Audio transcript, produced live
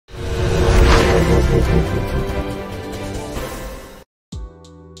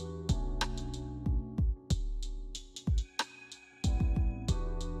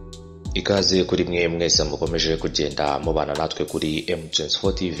Ikaze kuri mwe mwese mukomeje kugenda mubana natwe kuri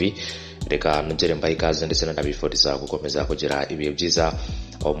M24 TV. Reka nongere mbaye ikaze ndetse nanabifuriza gukomeza kugira ibihe byiza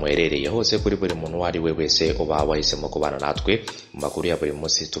aho muherereye hose kuri buri muntu wari we wese uba wahisemo kubana natwe mu makuru ya buri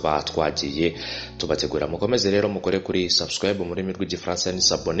munsi tuba twagiye tubategura. Mukomeze rero mukore kuri subscribe muri rurimi rw'igifaransa ni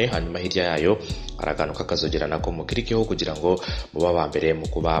s'abonner, hanyuma hirya yayo aragano kakazogera nako mukirikeho kugira ngo muba bambere mu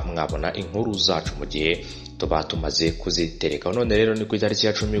kuba mwabona inkuru zacu mu gihe tuba tumaze kuzitereka. None rero ni ku itariki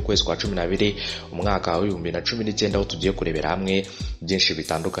ya 10 y'ukwezi kwa 12 umwaka wa 2019 aho tugiye kurebera hamwe byinshi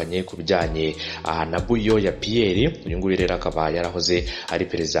bitandukanye ku bijyanye na BUYOYA Pierre. Uyu nguyu rero akaba yarahoze ari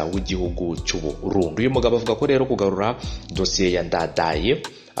perezida w'igihugu cy'u Burundi. Uyu mugabo avuga ko rero kugarura dosiye ya Ndadaye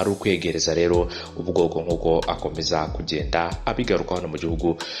ari ukwegereza rero ubwoko nk'uko akomeza kugenda abigaruka hano mu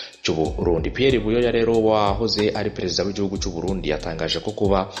gihugu cy'u Burundi. Pierre BUYOYA rero wahoze ari perezida w'igihugu cy'u Burundi yatangaje ko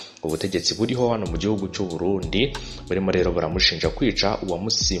kuba ubutegetsi buriho hano mu gihugu cy'u Burundi burimo rero buramushinja kwica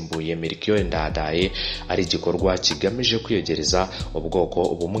uwamusimbuye Melchior Ndadaye ari igikorwa kigamije kwiyegereza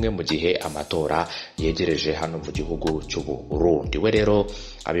ubwoko bumwe mu gihe amatora yegereje hano mu gihugu cy'u Burundi. We rero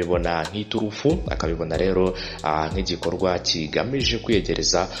abibona nk'iturufu, akabibona rero nk'igikorwa kigamije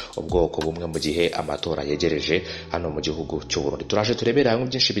kwiyegereza ubwoko bumwe mu gihe amatora yegereje hano mu gihugu cy'u Burundi. Turaje turebera hamwe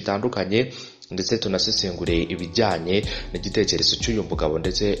byinshi bitandukanye ndetse tunasesengure ibijyanye n'igitekerezo cy'uyu mugabo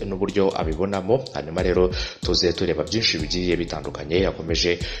ndetse n'uburyo abibonamo. Hanyuma rero tuze tureba byinshi bigiye bitandukanye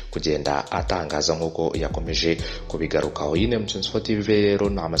yakomeje kugenda atangaza nk'uko yakomeje kubigarukaho. Yine M24 TV rero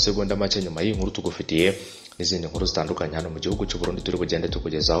nta masegonda make nyuma y'inkuru tugufitiye n'izindi nkuru zitandukanye hano mu gihugu cy'u Burundi turi bugende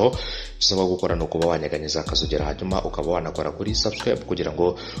tukugezaho. Gisaba gukora no kuba wanyeganyeza akazogera hanyuma ukaba wanakora kuri subscribe kugira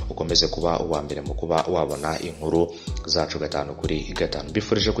ngo ukomeze kuba uwa mbere mu kuba wabona inkuru zacu gatanu kuri gatanu.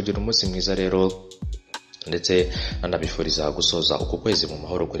 Bifurije kugira umunsi mwiza rero ndetse nanabifuriza gusoza uku kwezi mu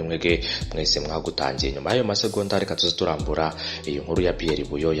mahoro kuri mwege mwese mwagutangiye. Nyuma y'ayo masegonda reka tuze turambura iyi nkuru ya Pierre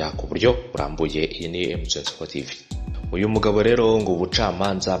BUYOYA ku buryo burambuye. Iyi ni M24 TV. Uyu mugabo rero ngo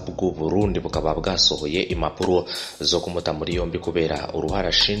ubucamanza bw'u Burundi bukaba bwasohoye impapuro zo kumuta muri yombi kubera uruhara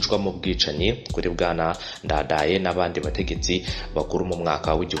ashinjwa mu bwicanyi kuri bwana Ndadaye n'abandi bategetsi bakuru mu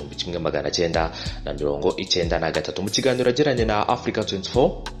mwaka w'igihumbi 1993. Mu kiganiro agiranye na Africa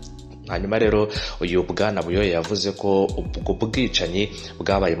 24 hanyuma rero uyu bwana BUYOYA yavuze ko ubwo bwicanyi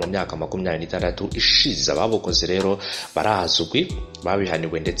bwabaye mu myaka 26 ishize. Ababukoze rero barazugwi,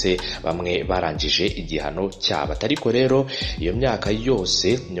 babihaniwe ndetse bamwe barangije igihano cyabo. Ariko rero iyo myaka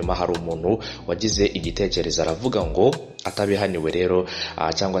yose nyuma hari umuntu wagize igitekerezo aravuga ngo atabihaniwe rero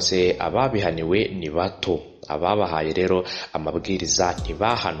cyangwa se ababihaniwe ni bato, ababahaye rero amabwiriza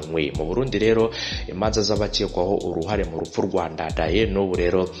ntibahanwe. Mu Burundi rero imanza z'abakekwaho uruhare mu rupfu rwa Ndadaye n'ubu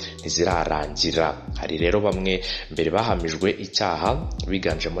rero ntizirarangira. Hari rero bamwe mbere bahamijwe icyaha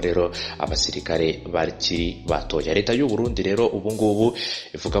biganjemo rero abasirikare bakiri batoya. Leta y'u Burundi rero ubu ngubu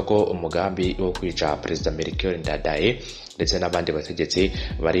ivuga ko umugambi wo kwica perezida Melchior Ndadaye ndetse n'abandi bategetsi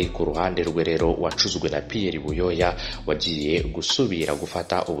bari ku ruhande rwe rero wacuzwe na Pierre BUYOYA wagiye gusubira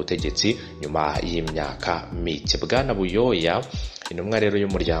gufata ubutegetsi nyuma y'imyaka mike. Bwana BUYOYA intumwa rero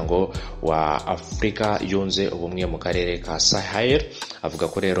y'umuryango wa Afrika yunze ubumwe mu karere ka Sahel avuga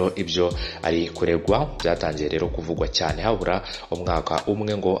ko rero ibyo ari kuregwa byatangiye rero kuvugwa cyane habura umwaka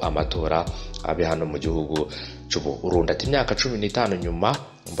umwe ngo amatora abe hano mu gihugu cy'u Burundi. Ati imyaka 15 nyuma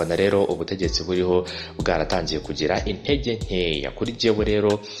mbona rero ubutegetsi buriho bwaratangiye kugira intege nkeya. Kuri jewe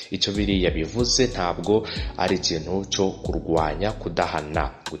rero icyo biriya bivuze ntabwo ari ikintu cyo kurwanya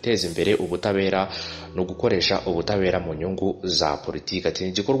kudahana, guteza imbere ubutabera no gukoresha ubutabera mu nyungu za politiki. Ati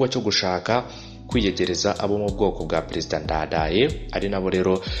igikorwa cyo gushaka kwiyegereza abo mu bwoko bwa perezida Ndadaye ari nabo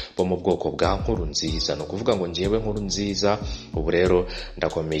rero bo mu bwoko bwa Nkurunziza. No kuvuga ngo ngiyewe Nkurunziza ubu rero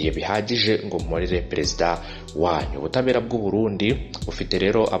ndakomeye bihagije ngo mporere perezida wanyu. Ubutabera bw'u Burundi bufite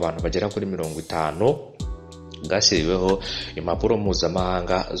rero abantu bagera kuri 50 bwashyiriweho impapuro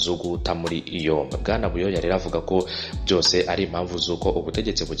mpuzamahanga zo guta muri iyo. Bwana BUYOYA rero avuga ko byose ari impamvu z'uko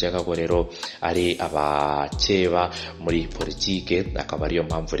ubutegetsi bukeka ko rero ari abakeba muri politike, akaba ariyo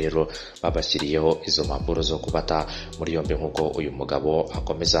mpamvu rero babashyiriyeho izo mpapuro zo kubata muri yombi nk'uko uyu mugabo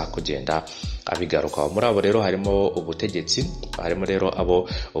akomeza kugenda abigaruka. Muri abo rero harimo rero abo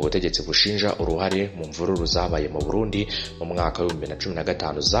ubutegetsi bushinja uruhare mu mvururu zabaye mu Burundi mu mwaka wa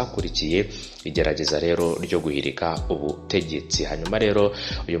 2015 zakurikiye igerageza rero ryo guhirika ubutegetsi. Hanyuma rero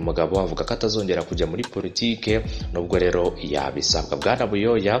uyu mugabo avuga ko atazongera kujya muri politike nubwo rero yabisabwa. Bwana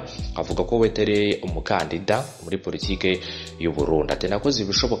BUYOYA avuga ko wetereye umukandida muri politike y'u Burundi. Ati nakoze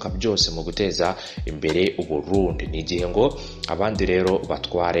ibishoboka byose mu guteza imbere u Burundi, ni igihe ngo abandi rero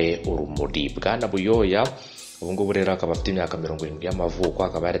batware urumuri. Bwana BUYOYA ubu ngubu rero akaba afite imyaka 70 y'amavuko,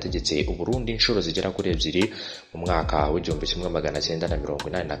 akaba yarategetse Burundi inshuro zigera kuri 2 mu mwaka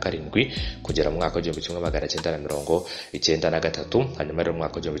w'1987 kugera mu mwaka w'1993, hanyuma rero mu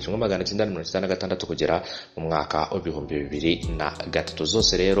mwaka w'1996 kugera mu mwaka w'2003.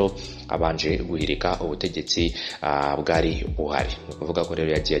 Zose rero abanje guhirika ubutegetsi bwari buhari. Kuvuga ko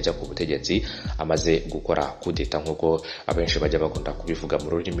rero yagiye ajya ku butegetsi amaze gukora kudeta nkuko abenshi bajya bakunda kubivuga mu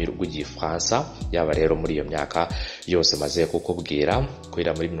rurimi rw'igifaransa. Yaba rero muri iyo myaka yose maze kukubwira,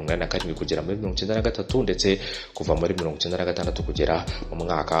 kwira muri 1987 kugera muri 1993 ndetse kuva muri 1996 kugera mu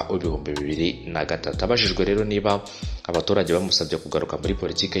mwaka w'2003. Abajijwe rero niba abaturage bamusabye kugaruka muri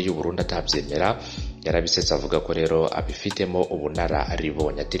politike y'u Burundi atabyemera, yarabisetse avuga ko rero abifitemo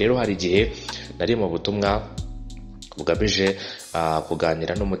ubunararibonye. Ati rero hari igihe nari mu butumwa bugamije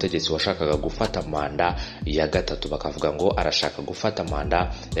kuganira n'umutegetsi washakaga gufata manda ya gatatu, bakavuga ngo arashaka gufata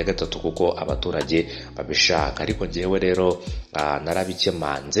manda ya gatatu kuko abaturage babishaka, ariko jewe rero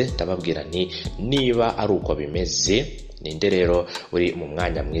narabikemanze ndababwira nti niba ari uko bimeze, ninde rero uri mu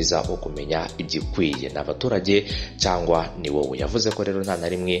mwanya mwiza wo kumenya igikwiye, n'abaturage cyangwa ni wowe. Yavuze ko rero nta na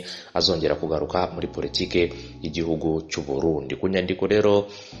rimwe azongera kugaruka muri politike y'igihugu cy'u Burundi. Ku nyandiko rero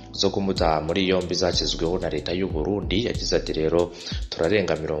zo kumuta muri yombi zakizweho na leta y'u Burundi, yagize ati rero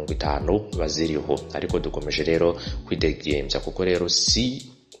turarenga 50 baziriho, ariko dukomeje rero kwidegembya kuko rero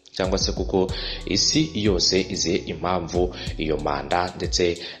cyangwa se kuko isi yose ize impamvu iyo manda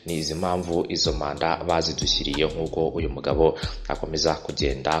ndetse n'izi mpamvu izo manda bazidushyiriye, nk'uko uyu mugabo akomeza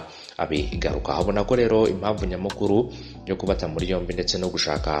kugenda abigaruka. Habona ko rero impamvu nyamukuru yo kubata muri yombi ndetse no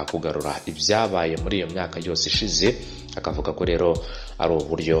gushaka kugarura ibyabaye muri iyo myaka yose ishize, akavuga ko rero ari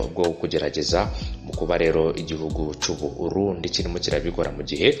uburyo bwo kugerageza mu kuba rero igihugu cy'u Burundi kirimo kirabikora mu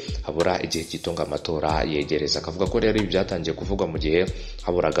gihe habura igihe gitunga amatora yegereza. Akavuga ko rero ibi byatangiye kuvugwa mu gihe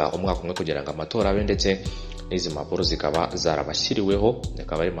haburaga umwaka umwe kugira ngo amatora abe, ndetse n'izi mpapuro zikaba zarabashyiriweho,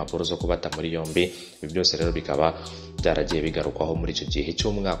 akaba ari impapuro zo kubata muri yombi. Ibi byose rero bikaba byaragiye bigarukwaho muri icyo gihe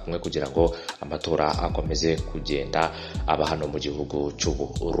cy'umwaka umwe kugira ngo amatora akomeze kugenda aba hano mu gihugu cy'u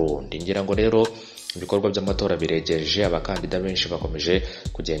Burundi. Ngira ngo rero ibikorwa by'amatora biregereje, abakandida benshi bakomeje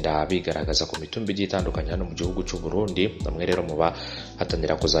kugenda bigaragaza ku mitumba igiye itandukanye hano mu gihugu cy'u Burundi. Bamwe rero mu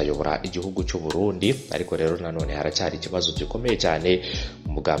bahatanira kuzayobora igihugu cy'u Burundi, ariko rero nanone haracyari ikibazo gikomeye cyane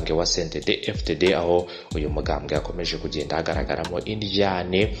umugambwe wa CNDD-FDD, aho uyu mugambwe yakomeje kugenda hagaragaramo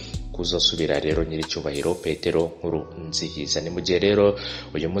indyane kuzosubira rero nyiricyubahiro Petero Nkurunziza. Ni mu gihe rero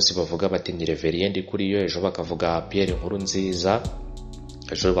uyu munsi bavuga bati ni reveriendi kuri yo, ejo bakavuga Pierre Nkurunziza,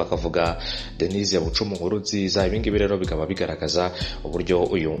 ejo bakavuga Denise Bucumu Nkurunziza. Ibingibi rero bikaba bigaragaza uburyo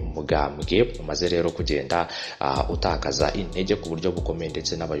uyu mugambwe umaze rero kugenda utakaza intege ku buryo bukomeye,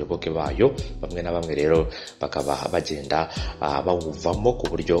 ndetse n'abayoboke bayo bamwe na bamwe rero bakaba bagenda bawuvamo ku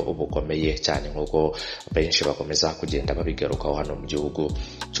buryo bukomeye cyane, nk'uko benshi bakomeza kugenda babigarukaho hano mu gihugu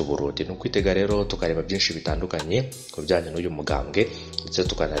cy'u Burundi. Ni ukwitega rero tukareba byinshi bitandukanye ku bijyanye n'uyu mugambwe, ndetse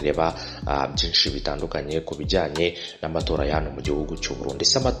tukanareba byinshi bitandukanye ku bijyanye n'amatora ya hano mu gihugu cy'u Burundi.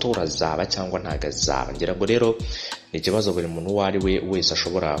 Ese amatora azaba cyangwa ntago azaba? Ngira ngo rero ni ikibazo buri muntu uwo ari we wese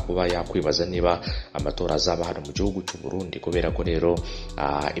ashobora kuba yakwibaza niba amatora azaba hano mu gihugu cy'u Burundi, kubera ko rero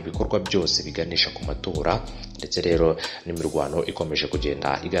ibikorwa byose biganisha ku matora, ndetse rero n'imirwano ikomeje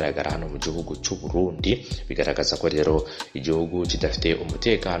kugenda igaragara hano mu gihugu cy'u Burundi, bigaragaza ko rero igihugu kidafite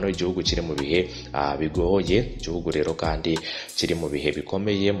umutekano, igihugu kiri mu bihe bigoye, igihugu rero kandi kiri mu bihe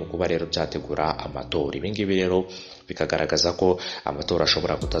bikomeye mu kuba rero byategura amatora. Ibingibi rero bikagaragaza ko amatora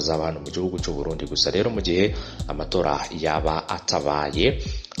ashobora kutazaba hano mu gihugu cy'u Burundi. Gusa rero mu gihe amatora yaba atabaye,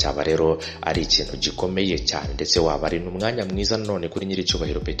 cyaba rero ari ikintu gikomeye cyane, ndetse waba ari n'umwanya mwiza none kuri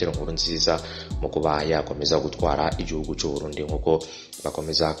nyiricyubahiro Petero Nkurunziza mu kuba yakomeza gutwara igihugu cy'u Burundi nk'uko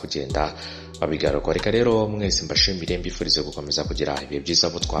bakomeza kugenda babigaruka. Reka rero mwese mbashimire, mbifurize gukomeza kugira ibihe byiza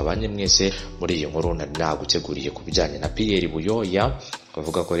abo twabanye mwese muri iyi nkuru naguteguriye ku bijyanye na Pierre Buyoya.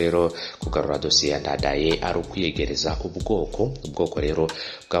 Bavuga ko rero kugarura dosiye ya Ndadaye ari ukwiyegereza ubwoko rero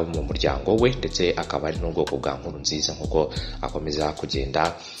bwaba mu muryango we, ndetse akaba ari n'ubwoko bwa Nkurunziza nk'uko akomeza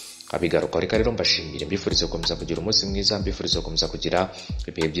kugenda abigaruka. Reka rero mbashimire, mbifurize gukomeza kugira umunsi mwiza, mbifurize gukomeza kugira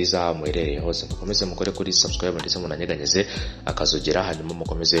ibihe byiza muherereye hose. Mukomeze mukore kuri subscribe ndetse munanyeganyeze akazogera, hanyuma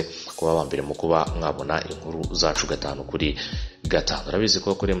mukomeze kuba wa mbere mu kuba mwabona inkuru zacu 5 kuri 5. Urabizi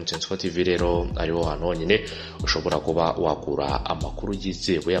ko kuri M24 TV rero ariho hantu honyine ushobora kuba wakura amakuru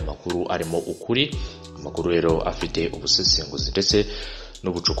yizewe, amakuru arimo ukuri, amakuru rero afite ubusesenguzi ndetse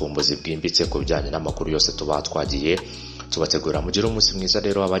n'ubucukumbuzi bwimbitse ku bijyanye n'amakuru yose tuba twagiye tubategura. Mugire umunsi mwiza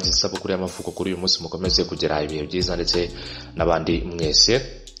rero, abagize isabukuru y'amavuko kuri uyu munsi mukomeze kugira ibihe byiza, ndetse n'abandi mwese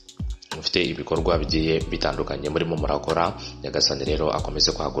mufite ibikorwa bigiye bitandukanye murimo murakora, nyagasani rero akomeze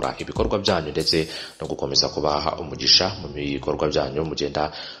kwagura ibikorwa byanyu ndetse no gukomeza kubaha umugisha mu bikorwa byanyu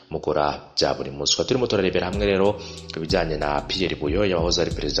mugenda mukora bya buri munsi. Turimo turarebera hamwe rero ibijyanye na Pierre Buyoya wahoze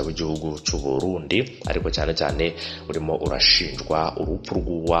ari perezida w'igihugu cy'u Burundi, ariko cyane cyane urimo urashinjwa urupfu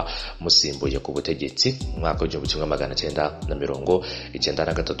rw'uwa musimbuye ku butegetsi mu mwaka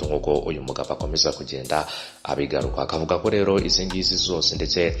w'1993 nk'uko uyu mugabo akomeza kugenda abigaruka, akavuga ko rero izi ngizi zose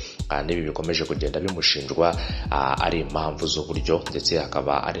ndetse n'ibi bikomeje kugenda bimushinjwa ari impamvu z'uburyo ndetse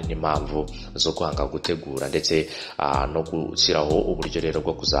akaba ari n'impamvu zo kwanga gutegura ndetse no gushyiraho uburyo rero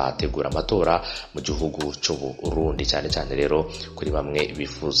bwo kuzategura amatora mu gihugu cy'u Burundi, cyane cyane rero kuri bamwe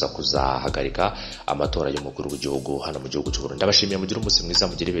bifuza kuzahagarika amatora y'umukuru w'igihugu hano mu gihugu cy'u Burundi. Ndabashimiye, mugire umunsi mwiza,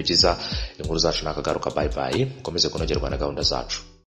 mugire ibihe byiza. Inkuru zacu nakagaruka, bye bye, mukomeze kunogerwa na gahunda zacu.